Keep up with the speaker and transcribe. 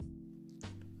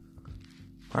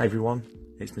Hi everyone,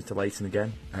 it's Mr. Layton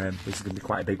again. This is going to be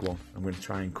quite a big one. I'm going to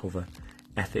try and cover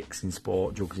ethics in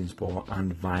sport, drugs in sport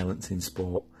and violence in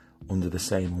sport under the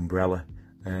same umbrella.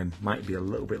 Might be a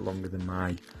little bit longer than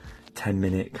my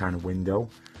 10-minute kind of window.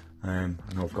 I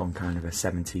know I've gone kind of a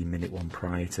 17-minute one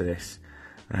prior to this.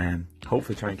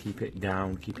 Hopefully try and keep it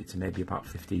down, keep it to maybe about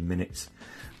 15 minutes,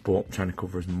 but trying to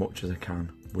cover as much as I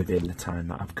can within the time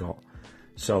that I've got.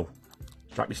 So,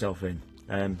 strap yourself in.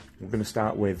 We're going to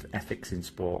start with ethics in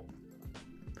sport.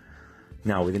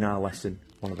 Now, within our lesson,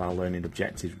 one of our learning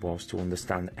objectives was to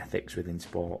understand ethics within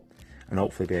sport and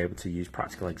hopefully be able to use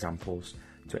practical examples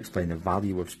to explain the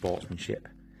value of sportsmanship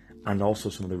and also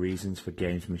some of the reasons for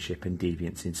gamesmanship and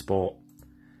deviance in sport.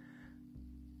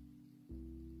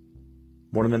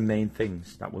 One of the main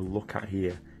things that we'll look at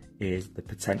here is the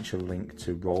potential link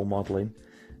to role modelling,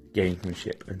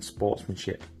 gamesmanship and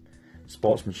sportsmanship.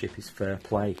 Sportsmanship is fair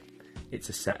play. It's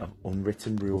a set of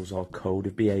unwritten rules or code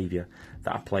of behaviour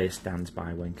that a player stands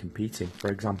by when competing.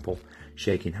 For example,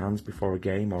 shaking hands before a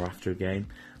game or after a game,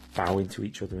 bowing to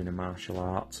each other in a martial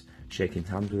art, shaking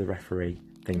hands with a referee,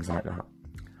 things like that.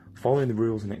 Following the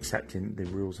rules and accepting the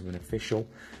rules of an official,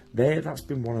 that's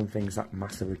been one of the things that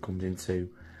massively comes into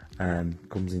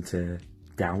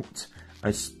doubt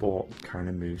as sport kind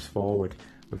of moves forward.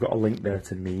 We've got a link there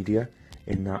to media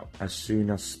in that as soon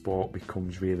as sport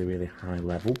becomes really, really high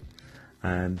level,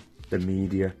 the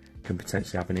media can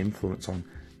potentially have an influence on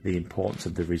the importance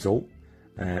of the result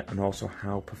and also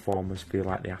how performers feel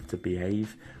like they have to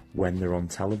behave when they're on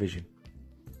television.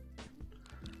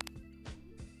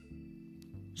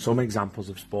 Some examples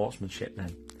of sportsmanship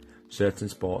then. Certain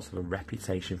sports have a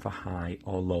reputation for high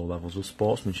or low levels of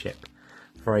sportsmanship.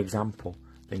 For example,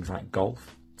 things like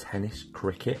golf, tennis,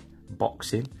 cricket,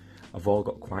 boxing have all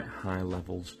got quite high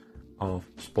levels of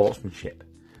sportsmanship,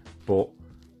 but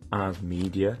as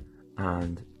media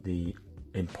and the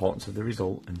importance of the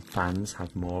result and fans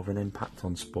have more of an impact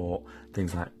on sport,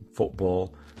 things like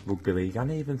football, rugby league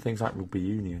and even things like rugby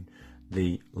union,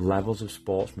 the levels of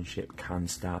sportsmanship can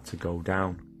start to go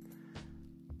down.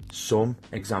 Some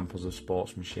examples of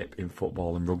sportsmanship in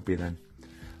football and rugby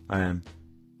then,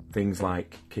 things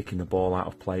like kicking the ball out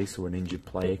of play so an injured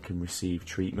player can receive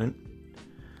treatment,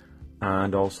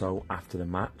 and also after the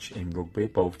match in rugby,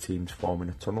 both teams forming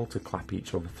a tunnel to clap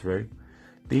each other through.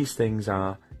 These things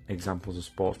are examples of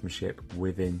sportsmanship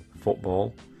within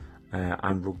football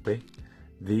and rugby.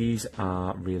 These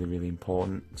are really, really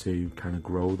important to kind of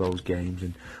grow those games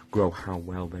and grow how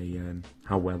well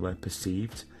they're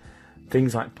perceived.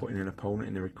 Things like putting an opponent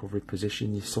in a recovery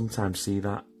position, you sometimes see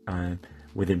that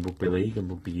within rugby league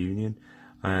and rugby union,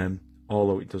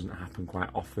 although it doesn't happen quite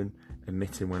often.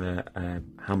 Admitting when a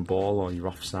handball or you're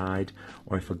offside,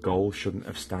 or if a goal shouldn't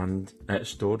have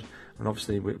stood, and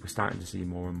obviously we're starting to see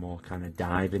more and more kind of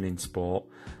diving in sport.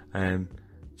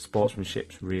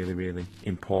 Sportsmanship's really, really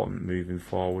important moving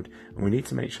forward, and we need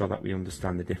to make sure that we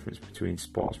understand the difference between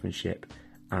sportsmanship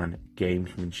and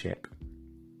gamesmanship.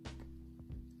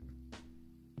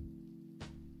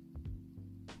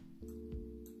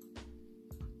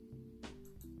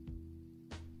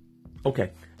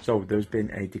 Okay, so there's been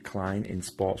a decline in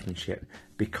sportsmanship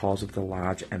because of the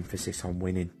large emphasis on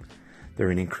winning. There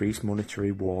are increased monetary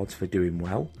rewards for doing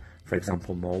well, for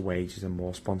example, more wages and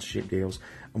more sponsorship deals,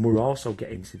 and we're also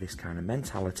getting to this kind of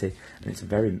mentality, and it's a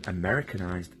very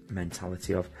Americanized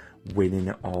mentality of winning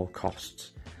at all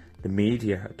costs. The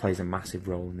media plays a massive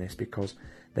role in this because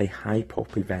they hype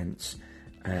up events,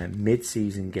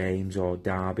 mid-season games or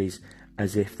derbies,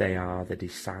 as if they are the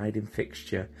deciding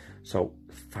fixture, so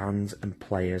fans and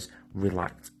players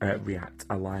react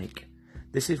alike.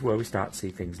 This is where we start to see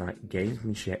things like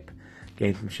gamesmanship.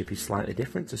 Gamesmanship is slightly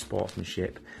different to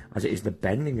sportsmanship, as it is the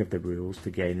bending of the rules to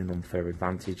gain an unfair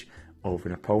advantage over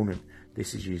an opponent.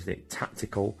 This is usually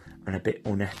tactical and a bit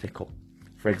unethical.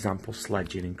 For example,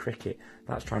 sledging in cricket,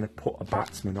 that's trying to put a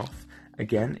batsman off.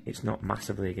 Again, it's not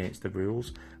massively against the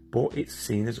rules, but it's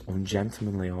seen as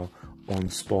ungentlemanly or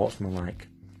unsportsmanlike.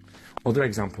 Other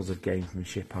examples of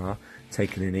gamesmanship are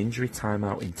taking an injury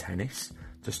timeout in tennis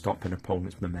to stop an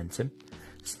opponent's momentum,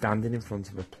 standing in front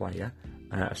of a player,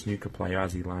 a snooker player,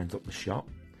 as he lines up the shot,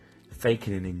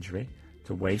 faking an injury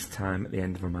to waste time at the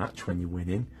end of a match when you're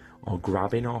winning, or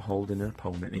grabbing or holding an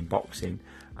opponent in boxing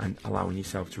and allowing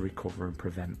yourself to recover and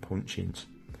prevent punchings.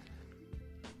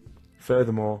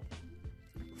 Furthermore,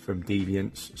 from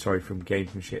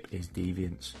gamesmanship is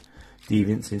deviance.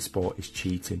 Deviance in sport is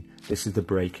cheating. This is the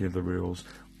breaking of the rules,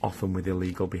 often with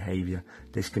illegal behaviour.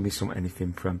 This can be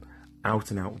anything from out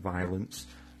and out violence,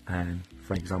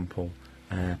 for example,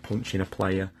 punching a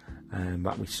player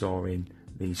that we saw in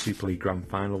the Super League Grand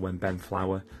Final when Ben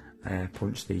Flower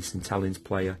punched the St Helens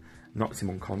player, knocked him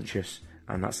unconscious,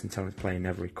 and that St Helens player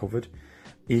never recovered.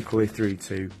 Equally through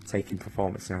to taking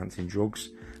performance-enhancing drugs.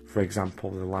 For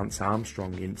example, the Lance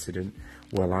Armstrong incident,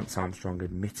 where Lance Armstrong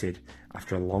admitted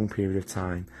after a long period of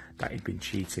time that he'd been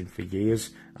cheating for years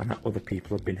and that other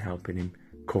people had been helping him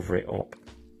cover it up.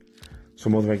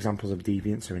 Some other examples of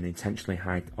deviance are an intentionally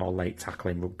high or late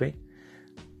tackle in rugby,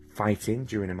 fighting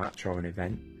during a match or an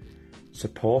event,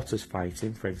 supporters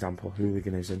fighting, for example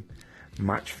hooliganism,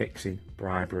 match fixing,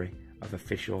 bribery of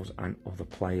officials and other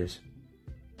players.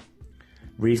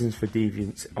 Reasons for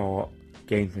deviance or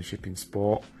gamesmanship in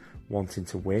sport: wanting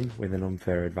to win with an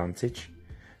unfair advantage,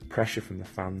 pressure from the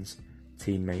fans,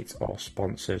 teammates or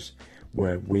sponsors,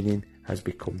 where winning has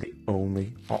become the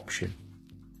only option.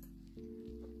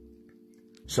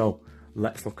 So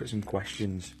let's look at some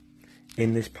questions.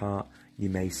 In this part you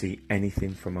may see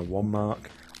anything from a 1 mark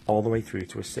all the way through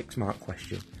to a 6 mark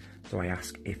question. So I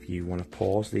ask if you want to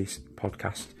pause this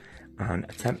podcast and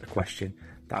attempt the question,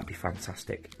 that'd be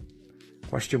fantastic.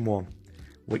 Question 1.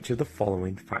 Which of the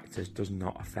following factors does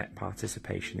not affect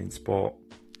participation in sport?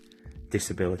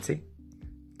 Disability,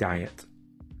 diet,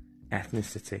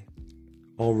 ethnicity,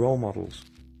 or role models?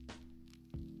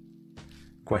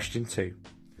 Question 2.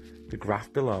 The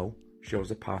graph below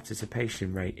shows a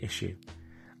participation rate issue.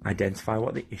 Identify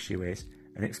what the issue is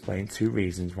and explain 2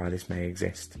 reasons why this may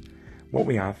exist. What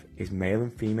we have is male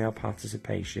and female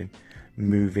participation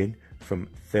moving from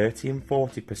 30 and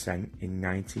 40% in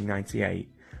 1998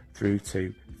 through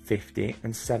to 50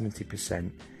 and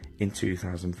 70% in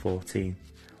 2014.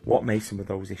 What may some of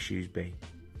those issues be?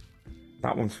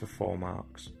 That one's for 4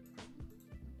 marks.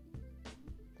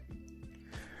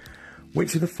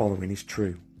 Which of the following is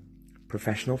true?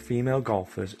 Professional female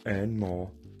golfers earn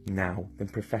more now than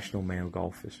professional male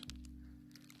golfers.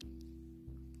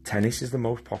 Tennis is the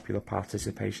most popular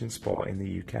participation sport in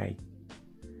the UK.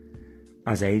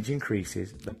 As age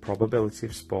increases, the probability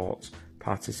of sports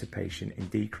participation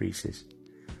decreases.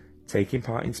 Taking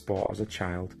part in sport as a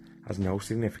child has no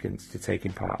significance to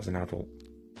taking part as an adult.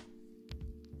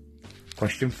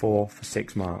 Question 4 for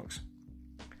 6 marks.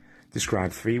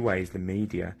 Describe 3 ways the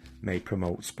media may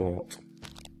promote sport.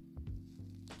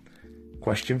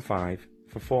 Question 5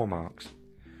 for 4 marks.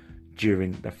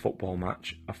 During the football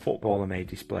match, a footballer may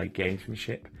display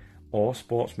gamesmanship or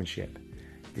sportsmanship.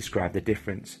 Describe the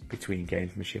difference between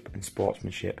gamesmanship and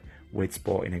sportsmanship with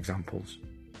sporting examples.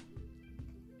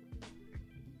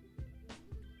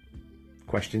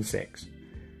 Question 6.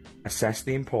 Assess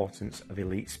the importance of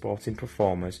elite sporting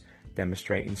performers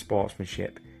demonstrating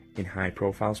sportsmanship in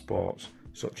high-profile sports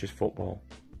such as football.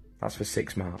 That's for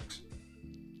 6 marks.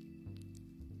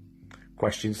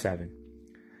 Question 7.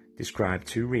 Describe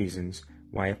 2 reasons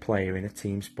why a player in a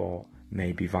team sport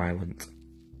may be violent.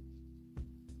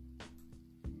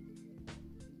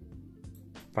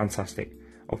 Fantastic.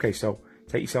 Okay, so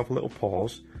take yourself a little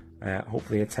pause,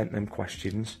 hopefully attempt them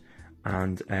questions,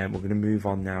 and we're going to move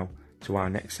on now to our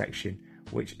next section,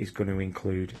 which is going to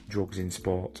include drugs in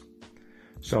sport.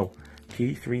 So,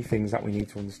 key 3 things that we need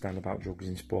to understand about drugs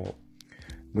in sport.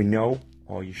 We know,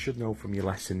 or you should know from your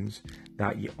lessons,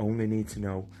 that you only need to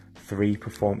know 3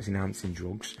 performance enhancing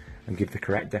drugs and give the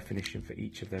correct definition for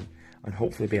each of them, and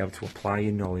hopefully be able to apply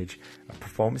your knowledge of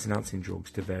performance enhancing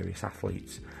drugs to various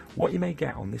athletes. What you may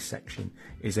get on this section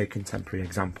is a contemporary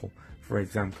example. For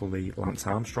example, the Lance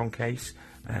Armstrong case,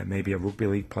 maybe a rugby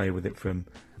league player with it from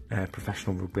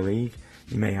professional rugby league.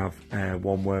 You may have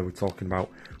one where we're talking about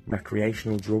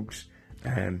recreational drugs,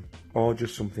 or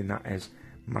just something that has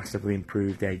massively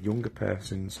improved a younger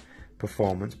person's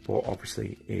performance, but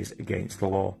obviously is against the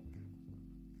law.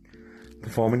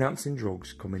 Performance enhancing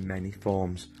drugs come in many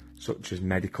forms, such as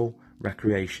medical,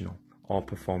 recreational, or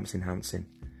performance enhancing.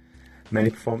 Many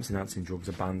performance enhancing drugs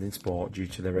are banned in sport due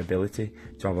to their ability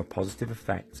to have a positive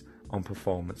effect on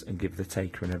performance and give the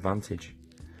taker an advantage.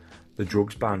 The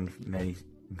drugs banned may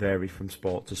vary from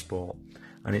sport to sport,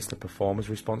 and it's the performer's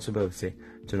responsibility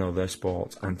to know their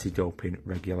sport's anti-doping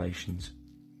regulations.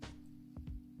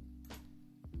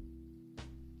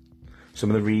 Some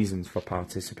of the reasons for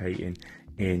participating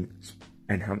in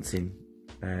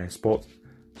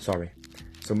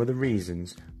some of the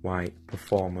reasons why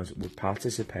performers would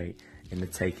participate in the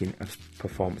taking of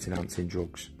performance enhancing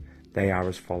drugs. They are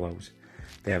as follows.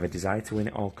 They have a desire to win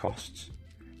at all costs.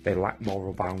 They lack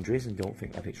moral boundaries and don't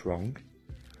think that it's wrong.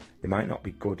 They might not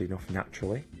be good enough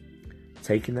naturally.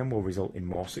 Taking them will result in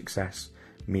more success,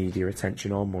 media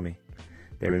attention or money.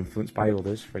 They're influenced by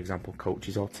others, for example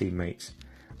coaches or teammates,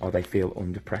 or they feel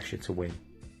under pressure to win.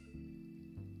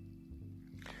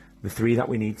 The 3 that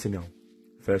we need to know.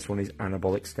 First one is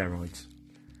anabolic steroids.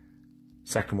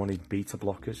 Second one is beta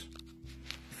blockers.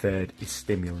 Third is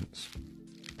stimulants.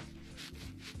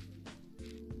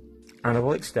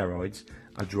 Anabolic steroids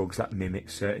are drugs that mimic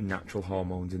certain natural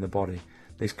hormones in the body.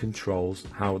 This controls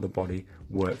how the body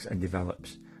works and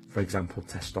develops, for example,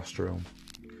 testosterone.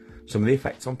 Some of the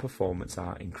effects on performance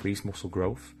are increased muscle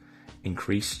growth,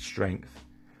 increased strength,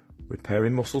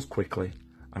 repairing muscles quickly,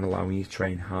 and allowing you to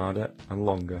train harder and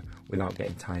longer without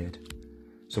getting tired.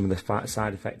 Some of the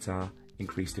side effects are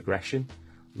increased aggression,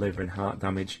 liver and heart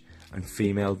damage, and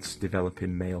females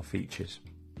developing male features.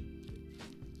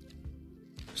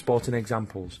 Sporting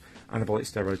examples: anabolic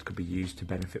steroids could be used to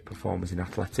benefit performers in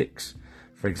athletics,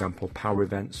 for example power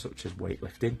events such as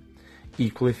weightlifting.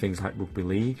 Equally, things like rugby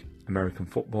league, American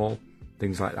football,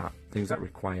 things like that, things that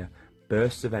require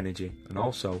bursts of energy and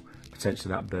also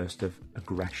potentially that burst of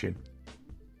aggression.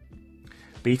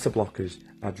 Beta blockers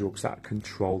are drugs that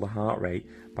control the heart rate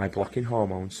by blocking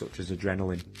hormones such as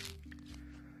adrenaline.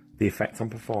 The effect on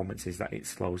performance is that it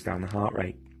slows down the heart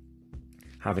rate,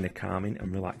 having a calming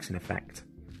and relaxing effect.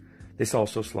 This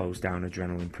also slows down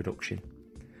adrenaline production.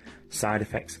 Side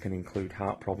effects can include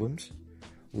heart problems,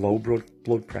 low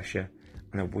blood pressure,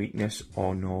 and a weakness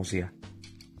or nausea.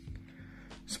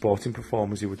 Sporting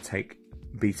performers who would take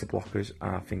beta blockers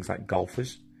are things like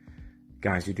golfers,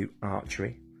 guys who do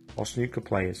archery, or snooker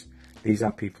players. These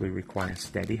are people who require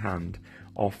steady hand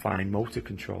or fine motor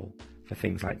control for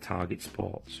things like target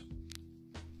sports.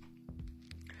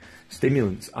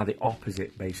 Stimulants are the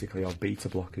opposite basically of beta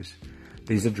blockers.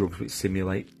 These are drugs which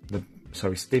stimulate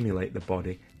the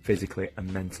body physically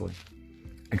and mentally.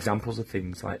 Examples of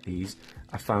things like these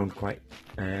are found quite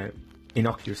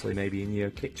innocuously maybe in your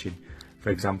kitchen. For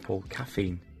example,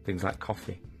 caffeine, things like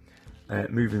coffee.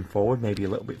 Moving forward, maybe a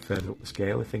little bit further up the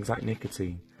scale, are things like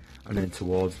nicotine. And then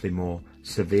towards the more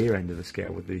severe end of the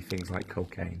scale would be things like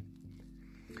cocaine.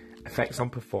 Effects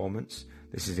on performance: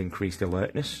 this is increased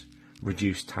alertness,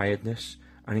 reduced tiredness,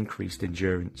 and increased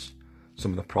endurance.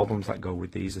 Some of the problems that go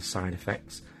with these as side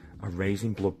effects are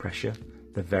raising blood pressure,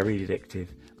 they're very addictive,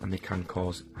 and they can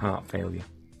cause heart failure.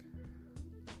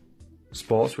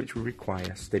 Sports which will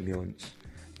require stimulants: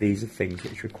 these are things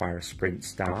which require a sprint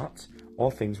start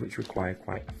or things which require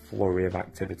quite a flurry of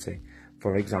activity.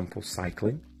 For example,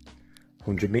 cycling,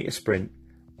 100-metre sprint,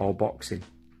 or boxing.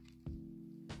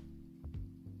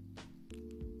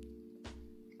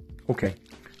 Okay,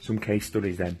 some case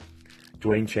studies then.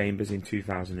 Dwayne Chambers in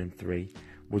 2003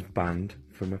 was banned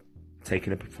from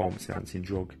taking a performance-enhancing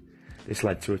drug. This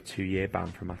led to a 2-year ban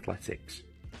from athletics.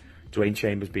 Dwayne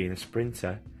Chambers, being a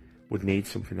sprinter, would need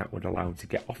something that would allow him to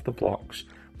get off the blocks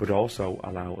but also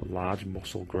allow large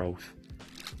muscle growth.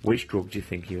 Which drug do you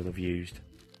think he will have used?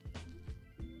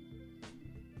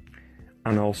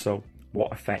 And also,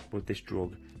 what effect would this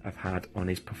drug have had on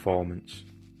his performance?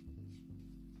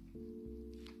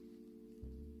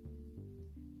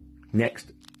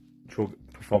 Next drug,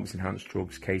 performance enhanced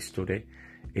drugs case study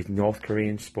is North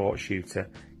Korean sports shooter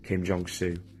Kim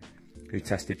Jong-soo, who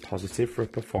tested positive for a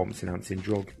performance enhancing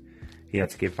drug. He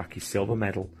had to give back his silver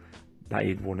medal that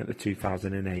he'd won at the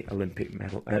 2008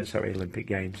 Olympic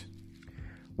Games.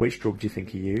 Which drug do you think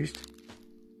he used?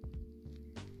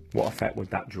 What effect would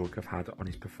that drug have had on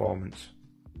his performance?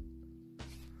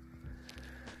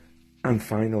 And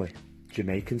finally,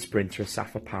 Jamaican sprinter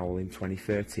Asafa Powell in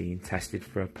 2013 tested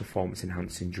for a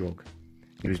performance-enhancing drug.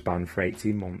 He was banned for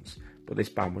 18 months, but this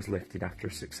ban was lifted after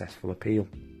a successful appeal.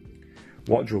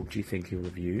 What drug do you think he will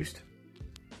have used?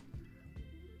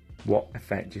 What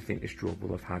effect do you think this drug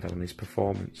will have had on his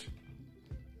performance?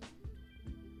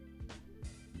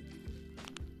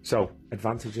 So,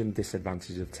 advantages and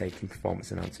disadvantages of taking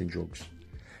performance-enhancing drugs.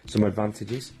 Some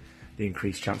advantages: the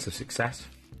increased chance of success,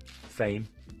 fame,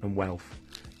 and wealth.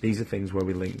 These are things where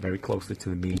we link very closely to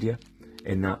the media,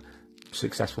 in that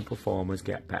successful performers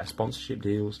get better sponsorship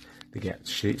deals, they get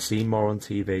seen more on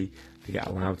TV, they get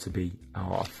allowed to be,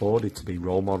 or afforded to be,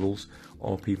 role models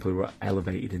or people who are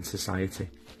elevated in society.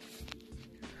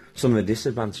 Some of the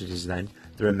disadvantages then: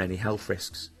 there are many health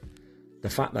risks. The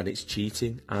fact that it's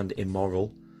cheating and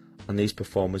immoral, and these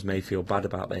performers may feel bad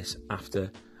about this after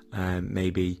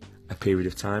maybe a period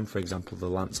of time. For example, the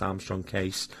Lance Armstrong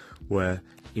case, where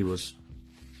he was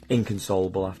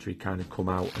inconsolable after he kind of come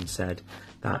out and said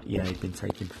that he'd been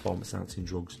taking performance enhancing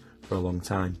drugs for a long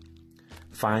time.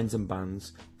 Fines and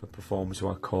bans for performers who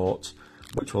are caught,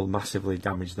 which will massively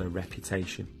damage their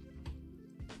reputation.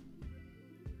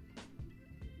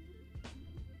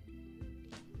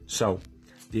 So,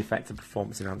 the effect of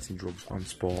performance enhancing drugs on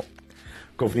sport.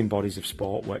 Governing bodies of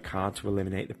sport work hard to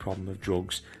eliminate the problem of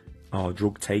drugs or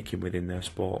drug taking within their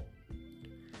sport.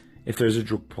 If there is a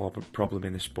drug problem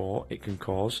in a sport, it can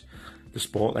cause the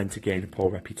sport then to gain a poor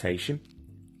reputation.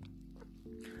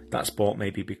 That sport may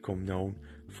become known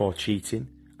for cheating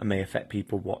and may affect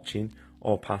people watching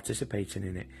or participating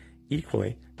in it.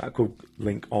 Equally, that could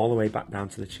link all the way back down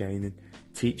to the chain and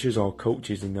teachers or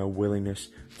coaches and their willingness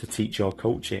to teach or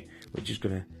coach it, which is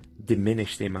going to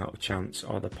diminish the amount of chance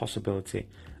or the possibility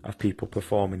of people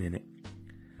performing in it.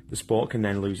 The sport can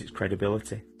then lose its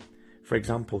credibility. For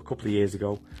example, a couple of years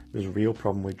ago, there was a real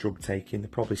problem with drug taking, there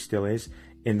probably still is,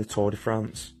 in the Tour de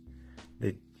France.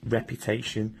 The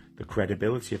reputation, the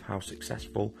credibility of how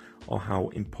successful or how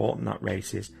important that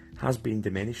race is has been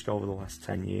diminished over the last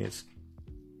 10 years.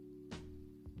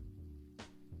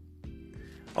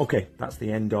 Okay, that's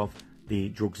the end of the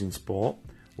drugs in sport.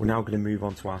 We're now going to move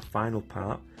on to our final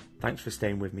part. Thanks for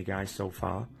staying with me, guys, so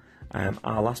far.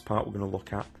 Our last part we're going to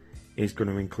look at is going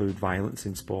to include violence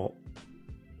in sport.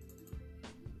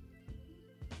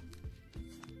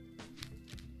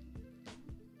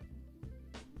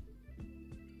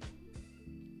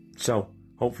 So,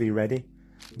 hopefully you're ready.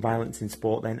 Violence in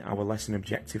sport then, our lesson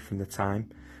objective from the time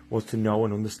was to know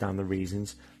and understand the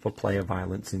reasons for player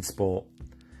violence in sport.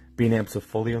 Being able to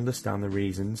fully understand the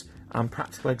reasons and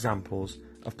practical examples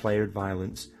of player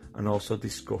violence and also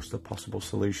discuss the possible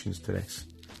solutions to this.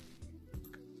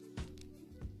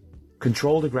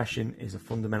 Controlled aggression is a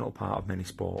fundamental part of many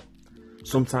sport.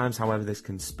 Sometimes, however, this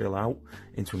can spill out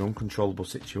into an uncontrollable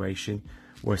situation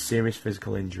where serious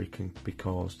physical injury can be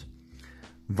caused.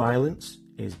 Violence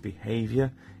is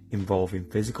behaviour involving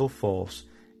physical force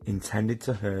intended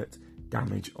to hurt,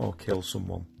 damage or kill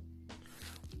someone.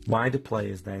 Why do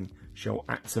players then show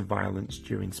acts of violence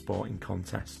during sporting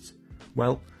contests?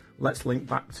 Well, let's link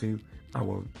back to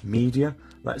our media,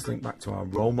 let's link back to our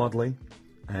role modelling,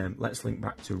 let's link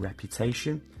back to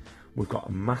reputation. We've got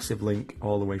a massive link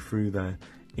all the way through there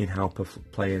in how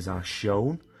players are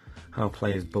shown, how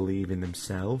players believe in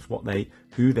themselves,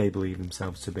 who they believe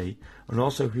themselves to be, and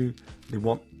also who they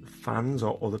want fans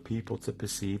or other people to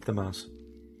perceive them as.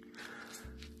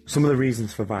 Some of the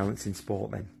reasons for violence in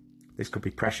sport then. This could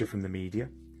be pressure from the media,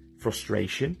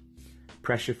 frustration,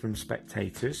 pressure from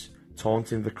spectators,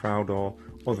 taunting the crowd or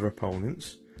other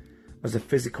opponents, as a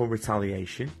physical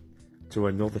retaliation to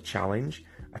another challenge,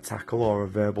 a tackle or a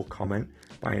verbal comment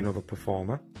by another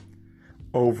performer,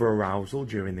 over-arousal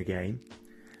during the game,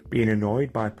 being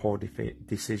annoyed by poor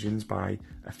decisions by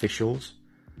officials,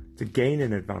 to gain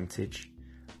an advantage,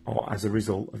 or as a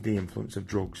result of the influence of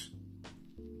drugs.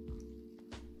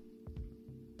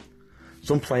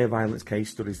 Some player violence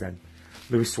case studies then.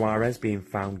 Luis Suarez being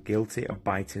found guilty of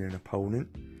biting an opponent.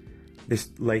 This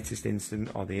latest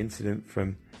incident, or the incident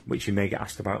from which you may get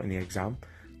asked about in the exam,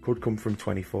 could come from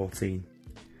 2014.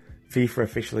 FIFA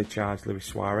officially charged Luis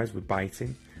Suarez with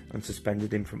biting and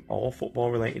suspended him from all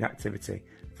football-related activity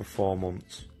for 4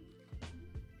 months.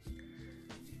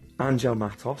 Angel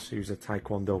Matos, who's a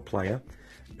Taekwondo player,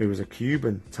 who was a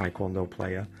Cuban Taekwondo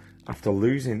player, after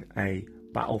losing a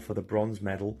battle for the bronze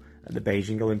medal at the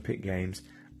Beijing Olympic Games,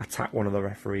 attacked one of the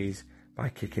referees by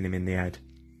kicking him in the head.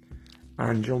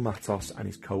 Angel Matos and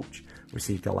his coach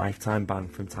received a lifetime ban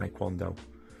from Taekwondo.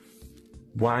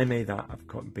 Why may that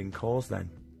have been caused then?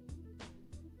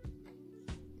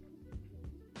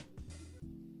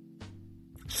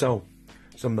 So,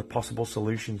 some of the possible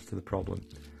solutions to the problem.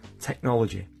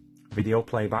 Technology, video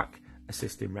playback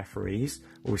assisting referees.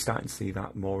 We're starting to see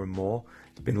that more and more.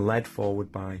 It's been led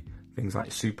forward by things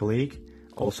like Super League,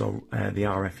 also the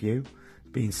RFU,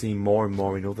 being seen more and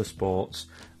more in other sports,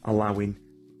 allowing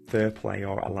fair play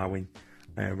or allowing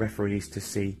referees to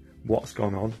see what's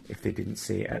gone on if they didn't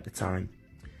see it at the time.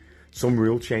 Some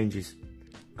rule changes,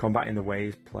 combating the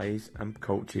ways players and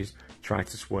coaches try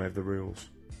to swerve the rules.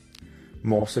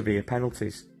 More severe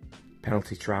penalties,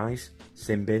 penalty tries,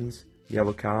 sin bins,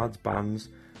 yellow cards, bans,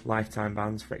 lifetime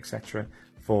bans for etc.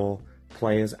 for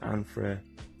players and for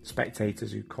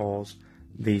spectators who cause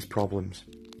these problems.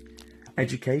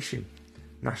 Education,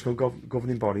 national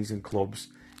governing bodies and clubs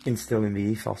instilling the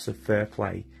ethos of fair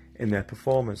play in their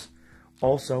performers.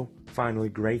 Also, finally,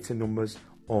 greater numbers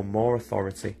or more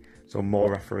authority, so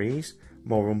more referees,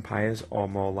 more umpires or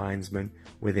more linesmen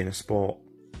within a sport.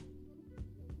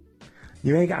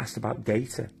 You may get asked about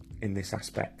data in this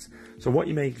aspect. So what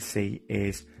you may see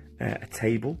is a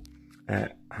table,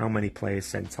 how many players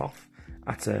sent off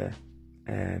at a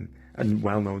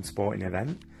well-known sporting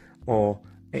event, or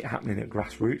it happening at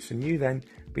grassroots, and you then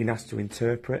being asked to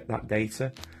interpret that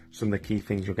data. Some of the key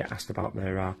things you'll get asked about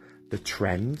there are the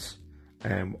trends,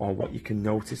 or what you can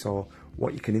notice or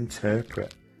what you can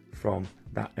interpret from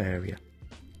that area.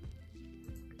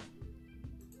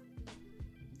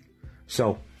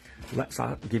 So, Let's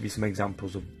give you some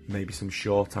examples of maybe some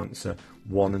short answer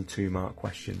 1 and 2 mark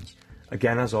questions.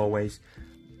 Again, as always,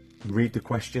 read the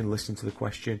question, listen to the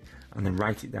question, and then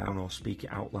write it down or speak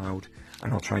it out loud,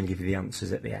 and I'll try and give you the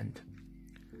answers at the end.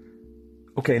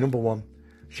 Okay, number 1.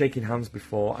 Shaking hands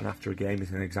before and after a game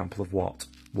is an example of what?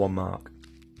 1 mark.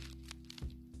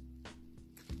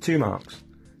 2 marks.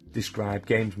 Describe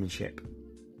gamesmanship.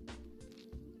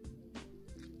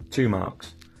 2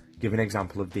 marks. Give an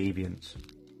example of deviance.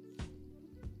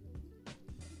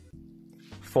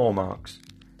 4 marks.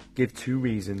 Give 2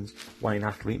 reasons why an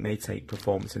athlete may take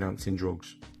performance-enhancing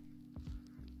drugs.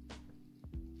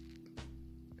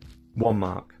 1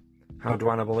 mark. How do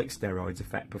anabolic steroids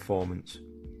affect performance?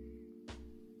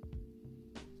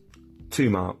 2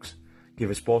 marks. Give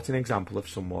a sporting example of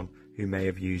someone who may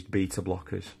have used beta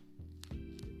blockers.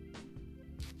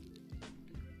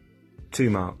 2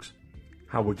 marks.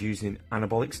 How would using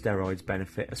anabolic steroids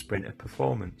benefit a sprinter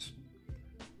performance?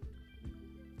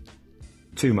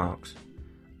 2 marks.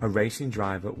 A racing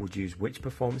driver would use which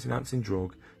performance-enhancing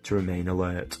drug to remain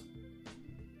alert?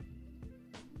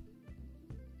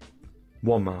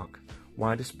 1 mark.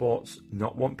 Why do sports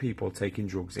not want people taking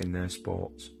drugs in their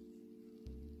sports?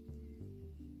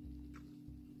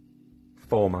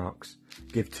 4 marks.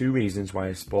 Give 2 reasons why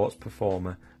a sports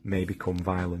performer may become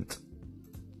violent.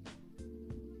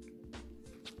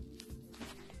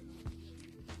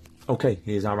 Okay,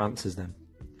 here's our answers then.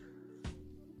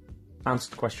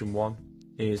 Answer to question 1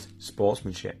 is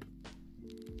sportsmanship.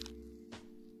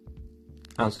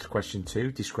 Answer to question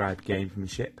 2, describe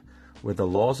gamesmanship, where the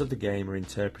laws of the game are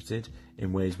interpreted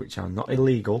in ways which are not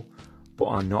illegal, but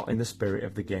are not in the spirit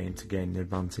of the game to gain an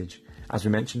advantage. As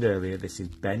we mentioned earlier, this is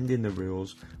bending the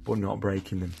rules, but not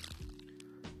breaking them.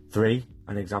 3,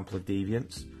 an example of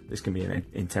deviance. This can be an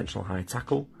intentional high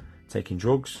tackle, taking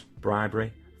drugs,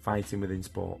 bribery, fighting within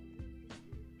sport.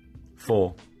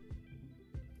 4,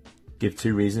 give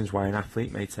 2 reasons why an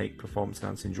athlete may take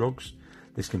performance-enhancing drugs.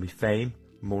 This can be fame,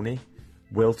 money,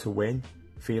 will to win,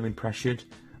 feeling pressured,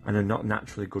 and are not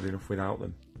naturally good enough without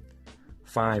them.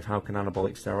 5, how can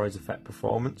anabolic steroids affect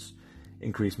performance?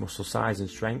 Increase muscle size and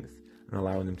strength, and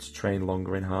allowing them to train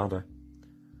longer and harder.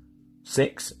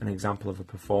 6, an example of a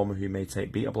performer who may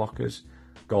take beta blockers,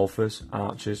 golfers,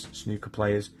 archers, snooker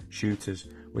players, shooters.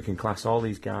 We can class all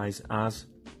these guys as,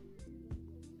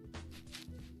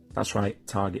 that's right,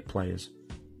 target players.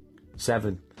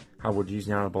 7, how would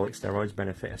using anabolic steroids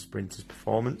benefit a sprinter's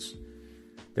performance?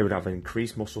 They would have an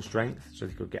increased muscle strength, so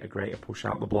they could get a greater push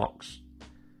out the blocks.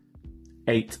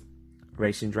 8, a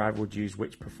racing driver would use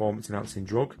which performance-enhancing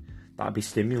drug? That'd be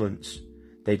stimulants.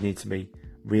 They'd need to be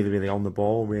really on the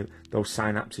ball, those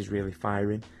synapses really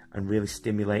firing and really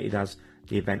stimulated, as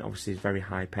the event obviously is very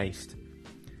high-paced.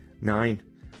 9,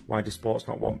 why do sports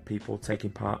not want people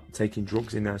taking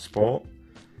drugs in their sport?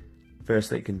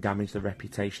 Firstly, it can damage the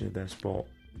reputation of their sport.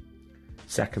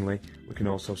 Secondly, we can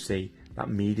also see that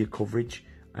media coverage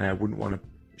wouldn't want to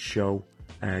show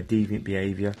deviant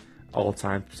behaviour all the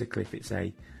time, particularly if it's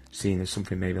seen as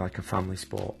something maybe like a family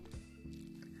sport.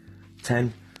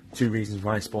 10, 2 reasons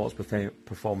why a sports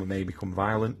performer may become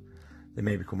violent. They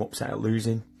may become upset at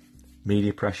losing,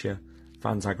 media pressure,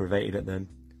 fans aggravated at them,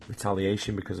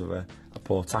 retaliation because of a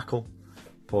poor tackle,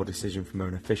 poor decision from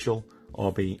an official,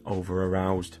 or be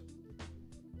over-aroused.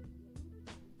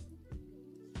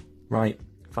 Right,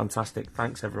 fantastic.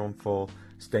 Thanks everyone for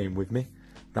staying with me.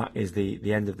 That is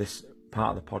the end of this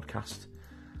part of the podcast.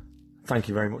 Thank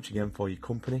you very much again for your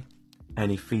company.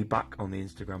 Any feedback on the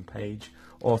Instagram page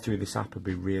or through this app would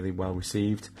be really well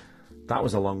received. That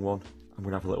was a long one. I'm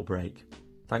going to have a little break.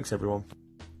 Thanks everyone.